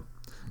yellow.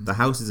 The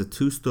house is a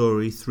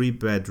 2-story,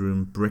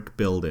 3-bedroom brick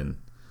building.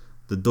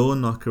 The door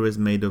knocker is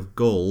made of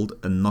gold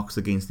and knocks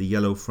against the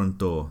yellow front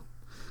door.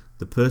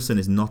 The person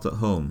is not at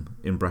home,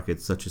 in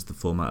brackets such as the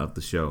format of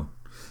the show.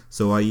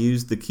 So I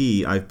use the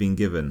key I've been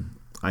given.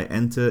 I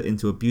enter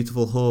into a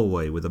beautiful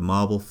hallway with a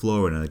marble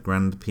floor and a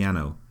grand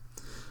piano.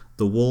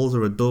 The walls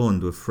are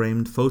adorned with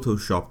framed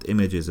photoshopped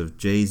images of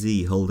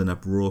Jay-Z holding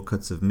up raw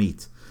cuts of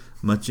meat,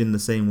 much in the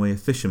same way a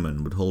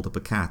fisherman would hold up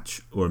a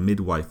catch, or a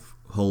midwife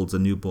holds a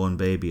newborn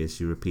baby as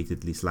she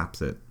repeatedly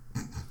slaps it.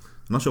 I'm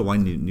not sure why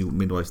new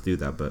midwives do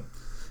that, but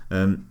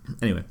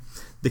anyway.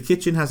 The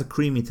kitchen has a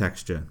creamy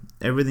texture.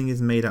 Everything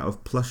is made out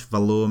of plush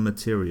velour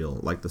material,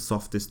 like the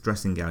softest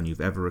dressing gown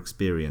you've ever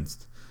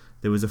experienced.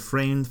 There was a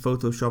framed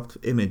photoshopped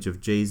image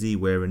of Jay-Z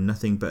wearing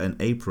nothing but an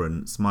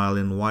apron,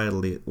 smiling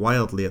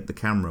wildly at the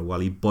camera while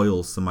he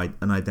boils some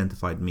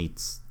unidentified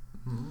meats.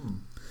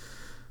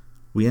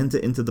 We enter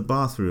into the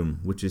bathroom,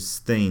 which is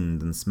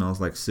stained and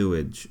smells like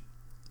sewage.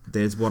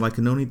 There's what I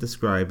can only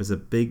describe as a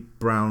big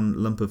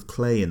brown lump of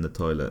clay in the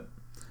toilet.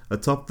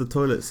 Atop the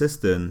toilet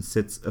cistern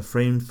sits a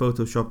framed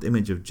photoshopped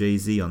image of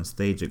Jay-Z on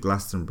stage at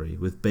Glastonbury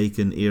with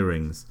bacon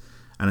earrings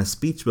and a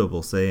speech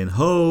bubble saying,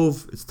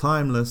 "Hove, it's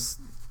timeless."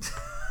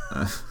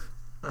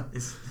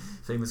 His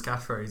famous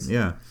catchphrase.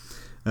 Yeah.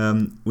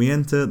 We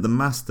enter the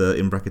master,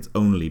 in brackets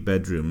only,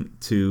 bedroom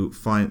to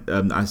find,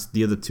 as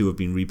the other two have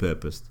been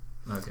repurposed.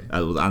 Okay.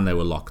 And they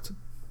were locked.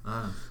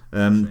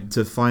 Interesting.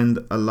 To find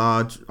a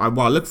large... I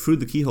looked through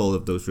the keyhole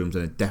of those rooms,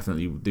 and they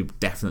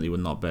definitely were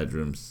not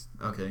bedrooms.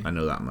 Okay. I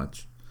know that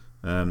much.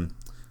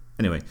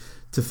 Anyway,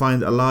 to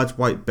find a large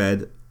white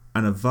bed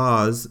and a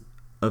vase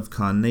of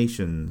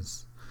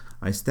carnations.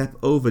 I step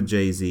over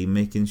Jay-Z,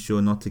 making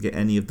sure not to get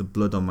any of the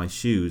blood on my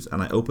shoes,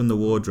 and I open the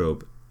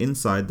wardrobe.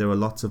 Inside there are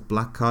lots of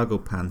black cargo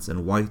pants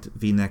and white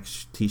V-neck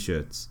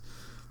t-shirts.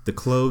 The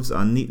clothes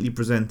are neatly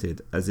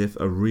presented, as if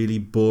a really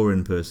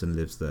boring person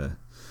lives there.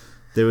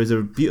 There is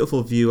a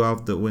beautiful view out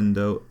of the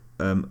window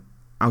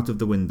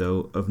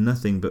of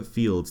nothing but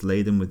fields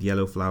laden with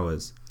yellow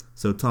flowers.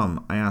 So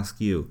Tom, I ask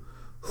you,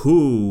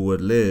 who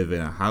would live in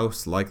a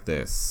house like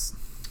this?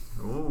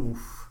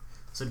 Oof.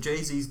 So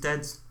Jay-Z's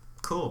dead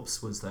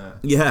corpse was there?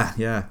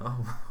 Yeah.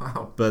 Oh,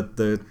 wow. But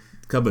the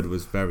cupboard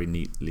was very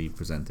neatly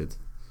presented.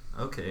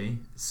 Okay,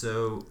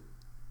 so...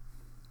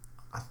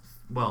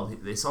 Well,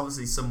 it's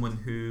obviously someone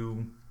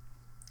who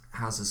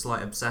has a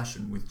slight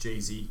obsession with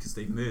Jay-Z because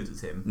they've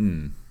murdered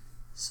him.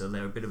 So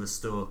they're a bit of a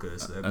stalker.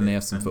 So and they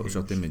have some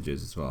photoshopped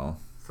images as well.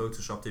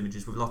 Photoshopped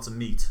images with lots of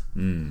meat.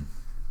 And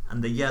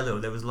the yellow,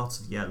 there was lots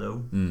of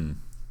yellow.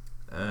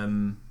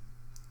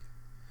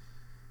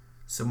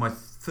 So my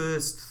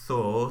first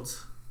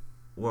thought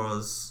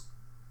was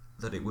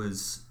that it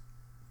was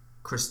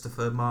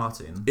Christopher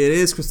Martin. It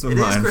is Christopher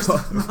Martin. It is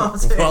Christopher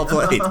Martin. Well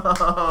played.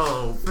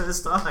 Oh,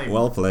 first time.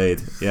 Well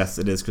played. Yes,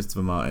 it is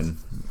Christopher Martin.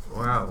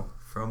 Wow.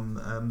 From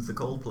the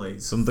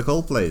Coldplays. From the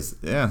Coldplays.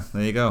 Yeah,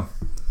 there you go.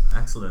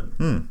 Excellent.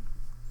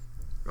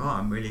 Oh,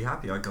 I'm really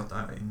happy I got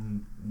that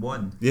in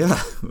one.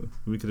 Yeah,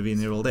 we could have been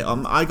here all day.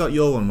 I got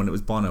your one when it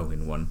was Bono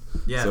in one.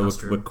 Yeah, so that's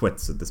true. We're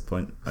quits at this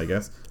point, I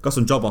guess. Got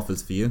some job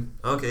offers for you.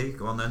 Okay,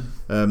 go on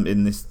then.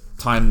 In this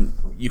time,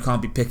 you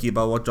can't be picky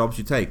about what jobs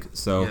you take.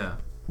 So,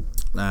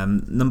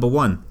 number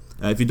one,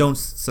 if you don't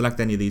select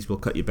any of these, we'll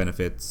cut your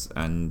benefits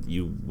and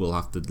you will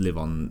have to live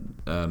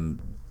on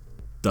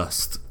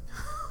dust.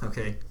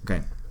 Okay.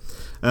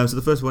 So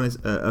the first one is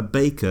a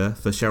baker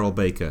for Cheryl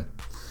Baker.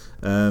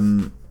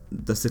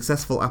 The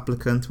successful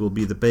applicant will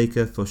be the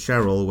baker for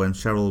Cheryl when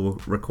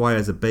Cheryl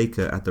requires a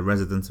baker at the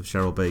residence of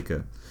Cheryl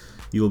Baker.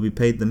 You will be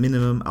paid the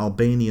minimum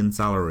Albanian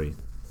salary.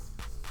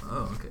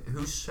 Oh, okay.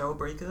 Who's Cheryl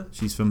Baker?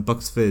 She's from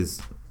Bucks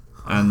Fizz,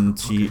 and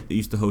she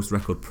used to host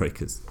Record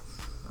Breakers.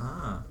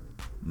 Ah.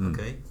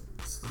 Okay.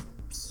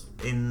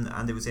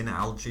 And it was in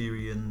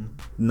Algerian.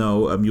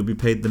 No, you'll be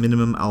paid the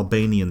minimum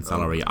Albanian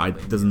salary.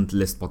 Albanian. It doesn't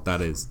list what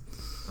that is.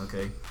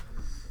 Okay.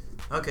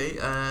 Okay.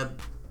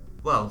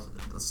 Well,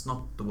 that's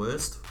not the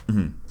worst.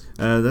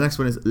 The next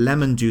one is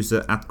lemon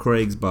juicer at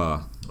Craig's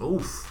Bar.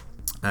 Oof.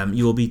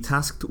 You will be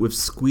tasked with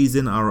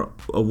squeezing our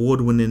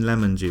award-winning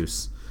lemon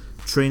juice.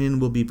 Training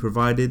will be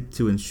provided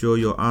to ensure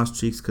your arse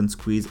cheeks can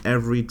squeeze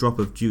every drop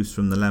of juice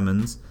from the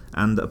lemons,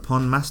 and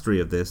upon mastery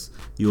of this,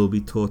 you will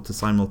be taught to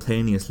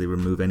simultaneously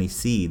remove any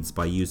seeds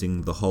by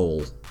using the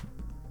hole.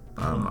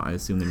 I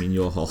assume they mean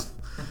your hole.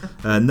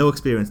 No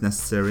experience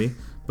necessary,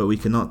 but we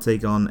cannot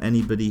take on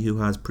anybody who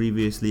has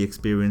previously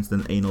experienced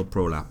an anal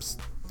prolapse.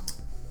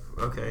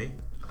 Okay.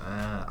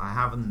 I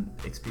haven't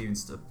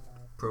experienced a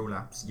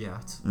prolapse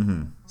yet.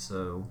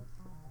 So,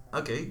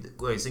 okay.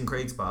 Well, it's in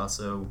Craig's Bar,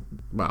 so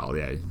Well,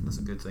 yeah. that's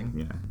a good thing.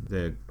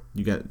 Yeah,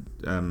 you get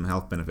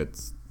health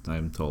benefits,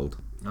 I'm told.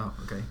 Oh,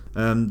 okay.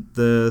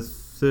 The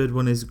third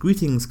one is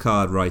greetings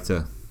card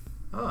writer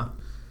Oh,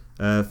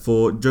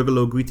 for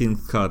Juggalo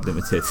Greetings Card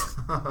Limited.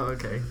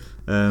 okay.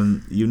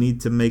 You need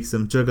to make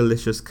some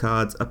Juggalicious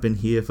cards up in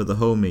here for the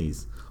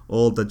homies.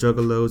 All the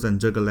Juggalos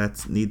and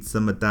Juggalettes need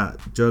some of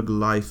that Jug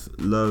life,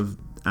 love,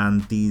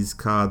 and these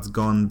cards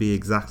gon' be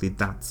exactly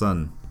that,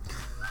 son.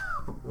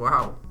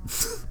 Wow.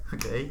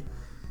 Okay.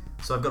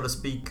 So I've got to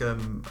speak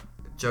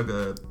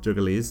Juggalese.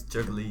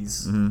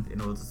 Juggalese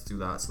in order to do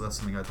that. So that's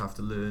something I'd have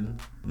to learn.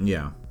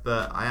 Yeah.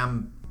 But I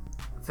am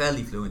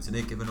fairly fluent in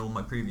it, given all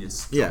my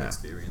previous job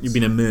experience. You've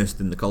been immersed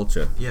in the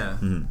culture. Yeah.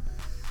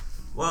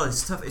 Well,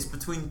 it's tough. It's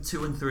between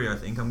 2 and 3. I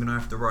think I'm gonna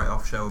have to write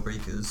off Shower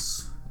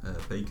Baker's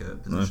Baker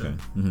position.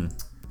 Okay.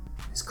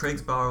 It's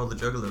Craig's Bar or the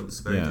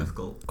Juggalos. Very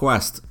difficult.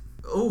 Quest.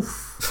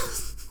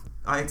 Oof.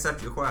 I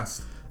accept your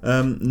quest.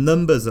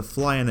 Numbers are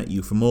flying at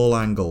you from all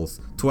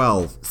angles.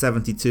 12,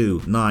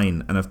 72,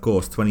 9, and of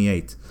course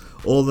 28.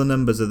 All the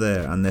numbers are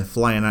there and they're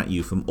flying at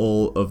you from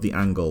all of the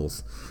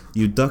angles.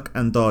 You duck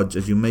and dodge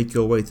as you make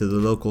your way to the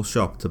local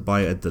shop to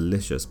buy a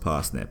delicious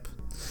parsnip.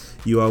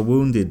 You are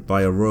wounded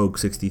by a rogue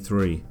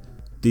 63.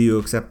 Do you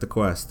accept the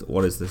quest?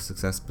 What is the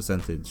success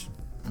percentage?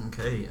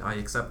 Okay, I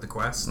accept the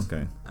quest.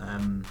 Okay.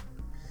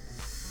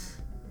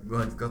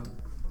 Well,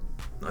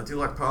 I do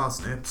like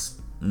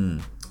parsnips.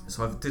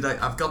 So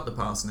I've got the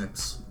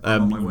parsnips.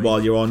 I'm on my way.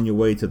 While you're on your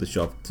way to the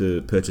shop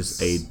to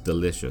purchase a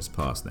delicious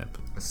parsnip.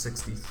 A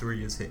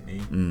 63 has hit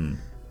me.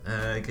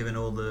 Given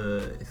all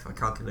if I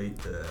calculate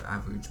the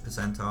average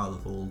percentile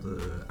of all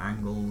the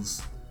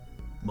angles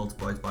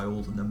multiplied by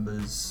all the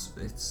numbers,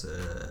 it's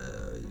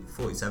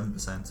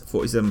 47%.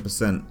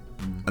 47%.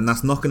 And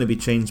that's not going to be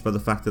changed by the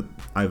fact that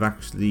I've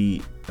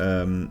actually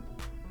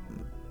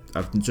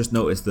I've just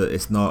noticed that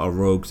it's not a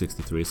Rogue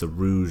 63, it's a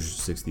Rouge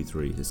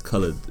 63. It's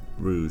coloured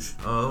rouge.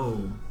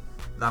 Oh,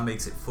 that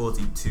makes it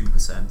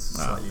 42%,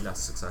 slightly less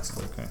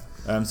successful. Okay.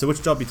 So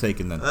which job are you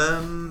taking then?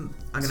 I'm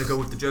going to go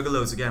with the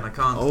Juggalos again. I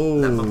can't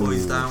let my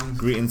boys down.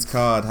 Greetings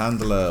card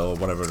handler or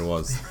whatever it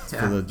was.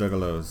 For the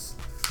Juggalos.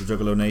 The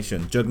Juggalo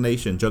Nation. Jug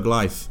Nation. Jug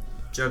Life.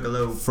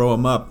 Juggalo. Throw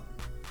them up.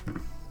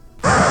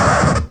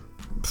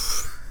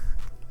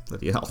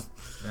 Bloody hell.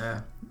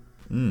 Yeah.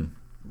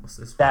 What's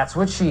this? That's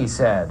what she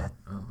said.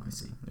 Oh, I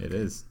see. It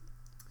is.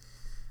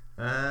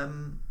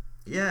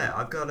 Yeah,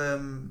 I've got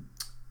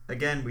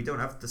again, we don't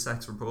have the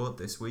sex report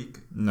this week.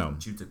 No.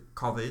 Due to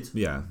COVID.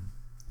 Yeah.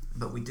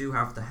 But we do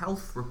have the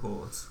health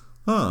report.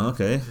 Oh,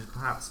 okay. Which is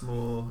perhaps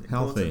more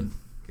Healthy. important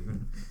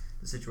given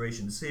the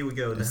situation. So here we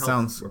go, the It health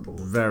sounds report.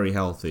 very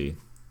healthy.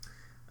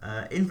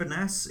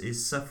 Inverness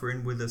is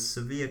suffering with a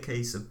severe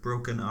case of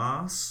broken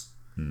arse.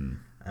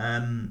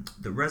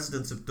 The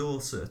residents of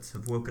Dorset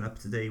have woken up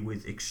today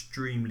with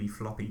extremely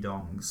floppy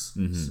dongs,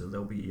 so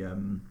they'll be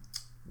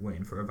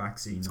waiting for a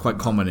vaccine. It's quite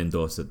common in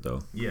Dorset,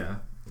 though. Yeah,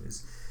 it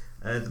is.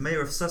 The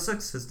mayor of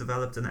Sussex has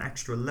developed an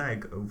extra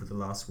leg over the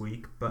last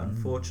week, but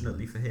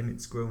unfortunately for him,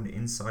 it's grown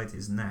inside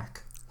his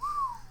neck,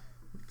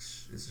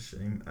 which is a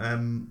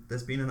shame.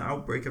 There's been an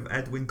outbreak of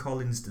Edwin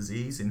Collins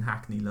disease in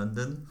Hackney,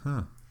 London,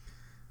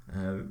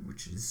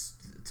 which is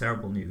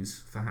terrible news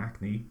for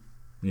Hackney.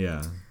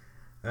 Yeah.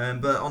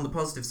 But on the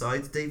positive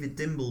side, David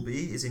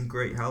Dimbleby is in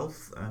great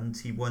health, and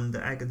he won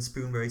the Egg and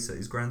Spoon race at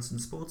his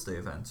grandson's sports day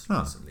event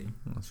recently.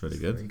 That's really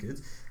good. Very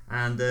good.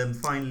 And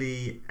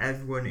finally,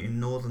 everyone in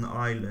Northern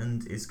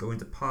Ireland is going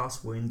to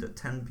pass wind at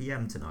 10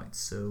 p.m. tonight.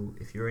 So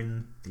if you're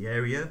in the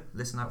area,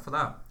 listen out for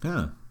that.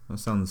 Yeah, that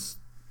sounds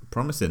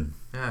promising.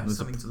 Yeah, There's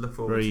something to look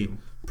forward very to.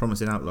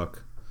 promising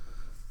outlook.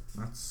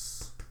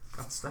 That's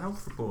the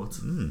health report.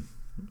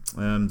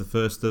 The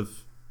first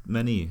of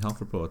many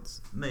health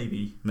reports.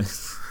 Maybe.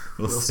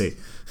 We'll see.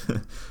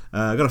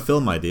 I got a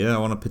film idea I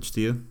want to pitch to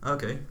you.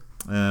 Okay.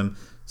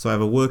 So I have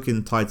a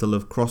working title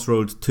of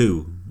Crossroads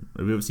 2.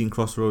 Have you ever seen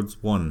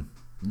Crossroads 1?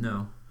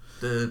 No.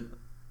 The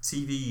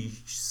TV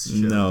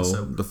show? No,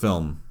 the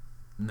film.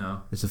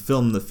 No. It's a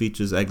film that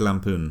features Egg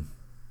Lampoon.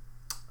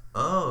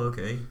 Oh,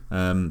 okay.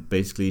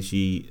 Basically,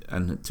 she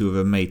and two of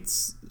her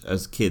mates,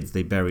 as kids,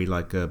 they bury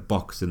like a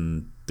box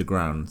in the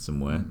ground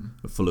somewhere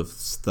full of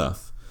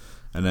stuff.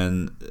 And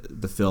then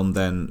the film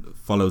then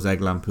follows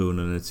Egg Lampoon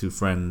and her two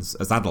friends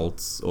as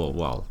adults,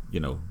 or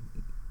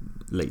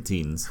late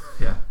teens,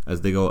 Yeah.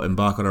 as they go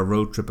embark on a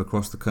road trip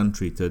across the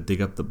country to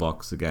dig up the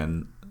box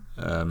again.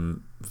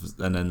 And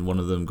then one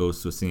of them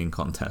goes to a singing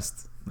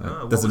contest.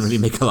 Doesn't really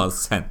make a lot of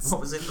sense.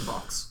 What was in the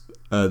box?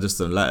 Just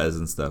some letters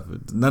and stuff.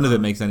 None of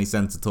it makes any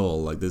sense at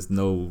all. Like, there's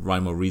no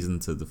rhyme or reason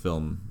to the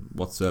film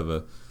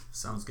whatsoever.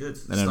 Sounds good.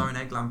 And then- Starring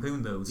Egg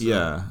Lampoon, though. So.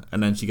 Yeah,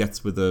 and then she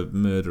gets with a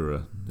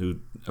murderer who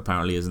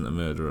apparently isn't a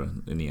murderer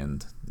in the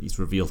end. He's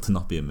revealed to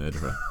not be a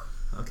murderer.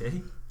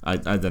 Okay. I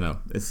don't know.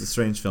 It's a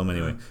strange film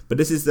anyway. But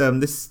this is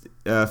this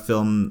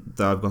film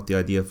that I've got the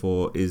idea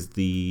for is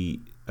the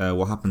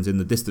what happens in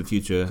the distant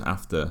future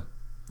after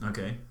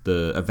Okay.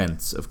 the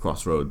events of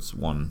Crossroads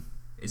 1.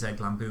 Is Egg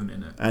Lampoon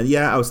in it? And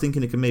I was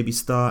thinking it can maybe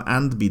star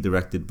and be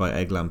directed by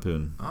Egg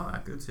Lampoon. Oh,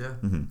 good, yeah.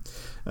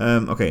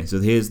 Okay, so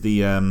here's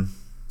the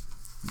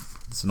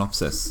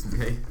synopsis.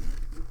 Okay.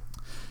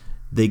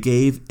 They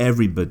gave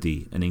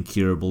everybody an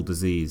incurable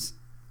disease.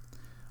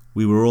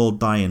 We were all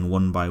dying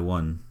one by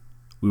one.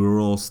 We were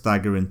all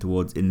staggering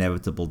towards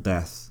inevitable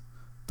death.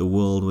 The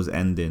world was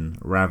ending,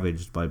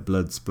 ravaged by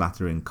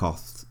blood-splattering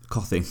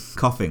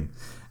coughing,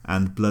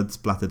 and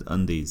blood-splattered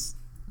undies.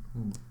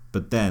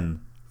 But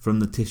then, from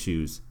the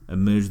tissues,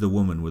 emerged a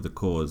woman with a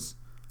cause,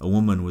 a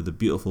woman with a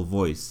beautiful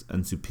voice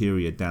and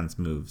superior dance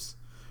moves.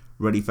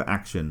 Ready for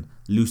action,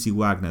 Lucy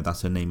Wagner,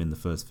 that's her name in the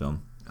first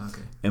film,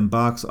 Okay.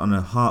 embarks on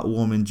a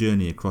heartwarming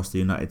journey across the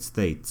United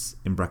States,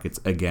 in brackets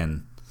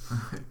again,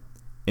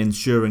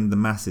 ensuring the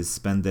masses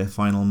spend their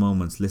final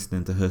moments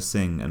listening to her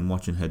sing and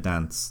watching her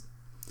dance.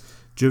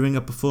 During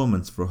a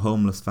performance for a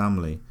homeless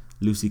family,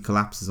 Lucy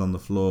collapses on the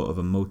floor of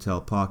a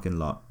motel parking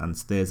lot and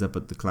stares up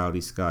at the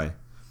cloudy sky.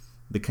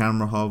 The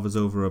camera hovers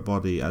over her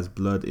body as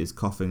blood is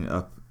coughing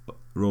up,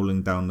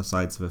 rolling down the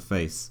sides of her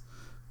face.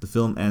 The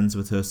film ends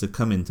with her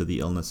succumbing to the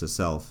illness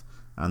herself,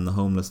 and the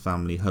homeless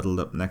family huddled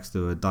up next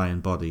to her dying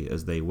body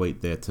as they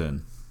wait their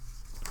turn.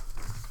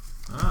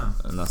 Ah,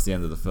 And that's the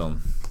end of the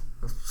film.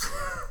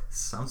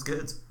 sounds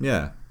good.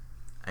 Yeah.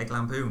 Egg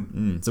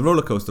Lampoon. It's a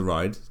roller coaster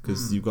ride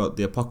because you've got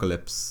the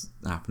apocalypse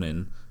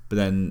happening, but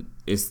then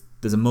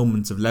there's a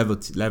moment of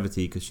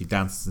levity because she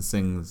dances and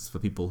sings for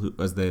people who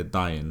as they're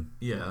dying.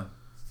 Yeah.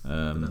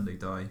 And then they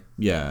die.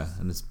 Yeah,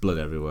 and there's blood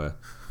everywhere.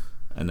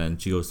 And then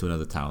she goes to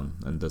another town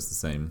and does the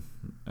same,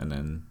 and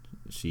then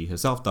she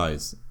herself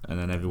dies, and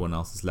then everyone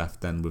else is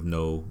left then with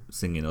no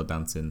singing or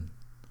dancing.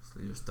 So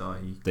they just die.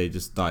 They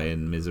just die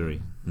in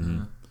misery.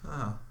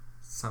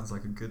 Sounds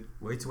like a good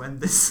way to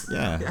end this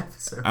Yeah.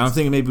 episode. I'm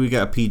thinking maybe we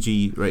get a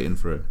PG rating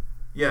for it.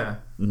 Yeah.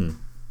 Mm-hmm.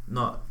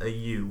 Not a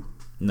U.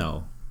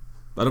 No,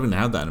 I don't think they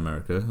have that in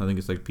America. I think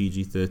it's like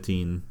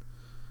PG-13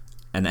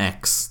 and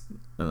X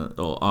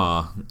or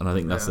R, and I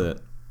think that's Yeah.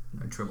 it.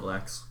 And Triple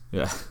X.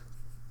 Yeah.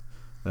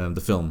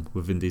 The film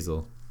with Vin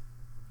Diesel.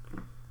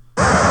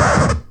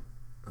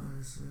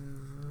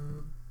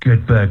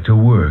 Get back to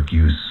work,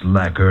 you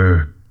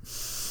slacker.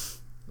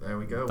 There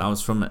we go. That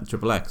was from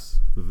Triple X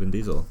with Vin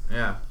Diesel.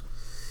 Yeah.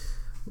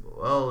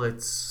 Well,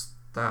 it's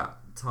that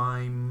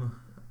time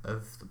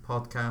of the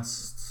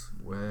podcast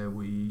where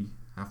we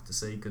have to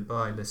say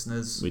goodbye,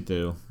 listeners. We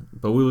do.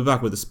 But we'll be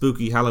back with a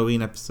spooky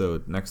Halloween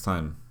episode next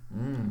time.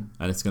 Mm.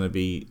 And it's going to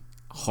be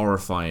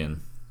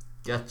horrifying.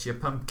 Get your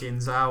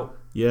pumpkins out.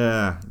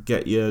 Yeah,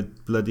 get your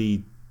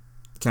bloody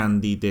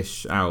candy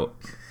dish out.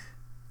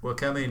 We're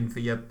coming for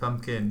your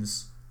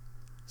pumpkins.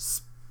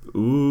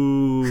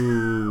 Ooh.